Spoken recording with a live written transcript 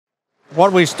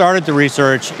What we started to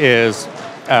research is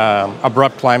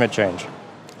abrupt climate change.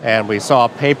 And we saw a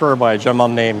paper by a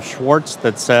gentleman named Schwartz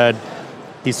that said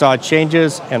he saw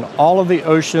changes in all of the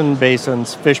ocean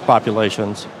basins' fish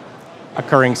populations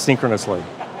occurring synchronously.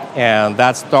 And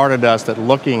that started us at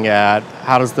looking at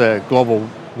how does the global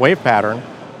wave pattern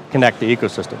connect to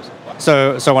ecosystems.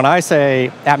 So when I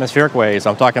say atmospheric waves,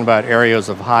 I'm talking about areas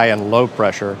of high and low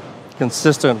pressure,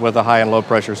 consistent with the high and low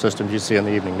pressure systems you see in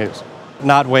the evening news,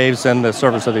 not waves in the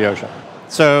surface of the ocean.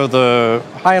 So the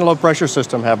high and low pressure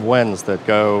system have winds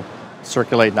that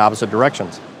circulate in opposite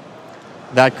directions.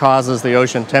 That causes the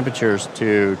ocean temperatures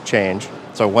to change.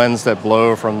 So winds that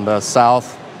blow from the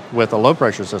south with a low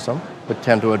pressure system would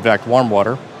tend to advect warm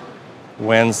water.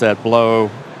 Winds that blow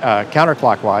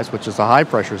counterclockwise, which is a high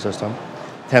pressure system,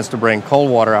 tends to bring cold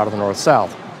water out of the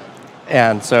north-south.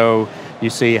 And so you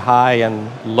see high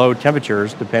and low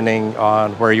temperatures depending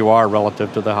on where you are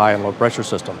relative to the high and low pressure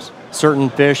systems. Certain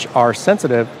fish are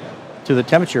sensitive to the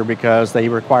temperature because they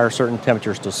require certain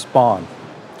temperatures to spawn.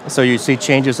 So you see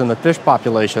changes in the fish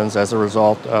populations as a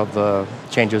result of the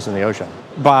changes in the ocean.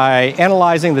 By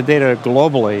analyzing the data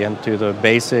globally into the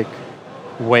basic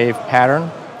wave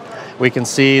pattern, we can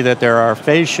see that there are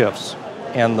phase shifts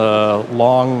in the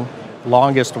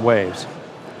longest waves.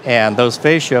 And those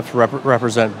phase shifts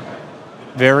represent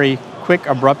very quick,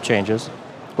 abrupt changes,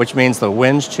 which means the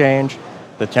winds change,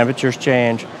 the temperatures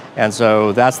change, and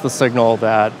so that's the signal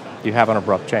that you have an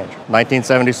abrupt change.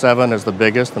 1977 is the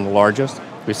biggest and the largest.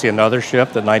 We see another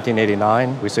shift at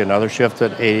 1989. We see another shift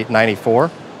at 94.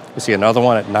 We see another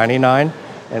one at 99.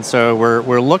 And so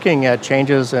we're looking at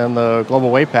changes in the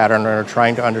global wave pattern and are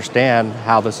trying to understand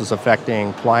how this is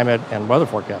affecting climate and weather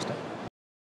forecasting.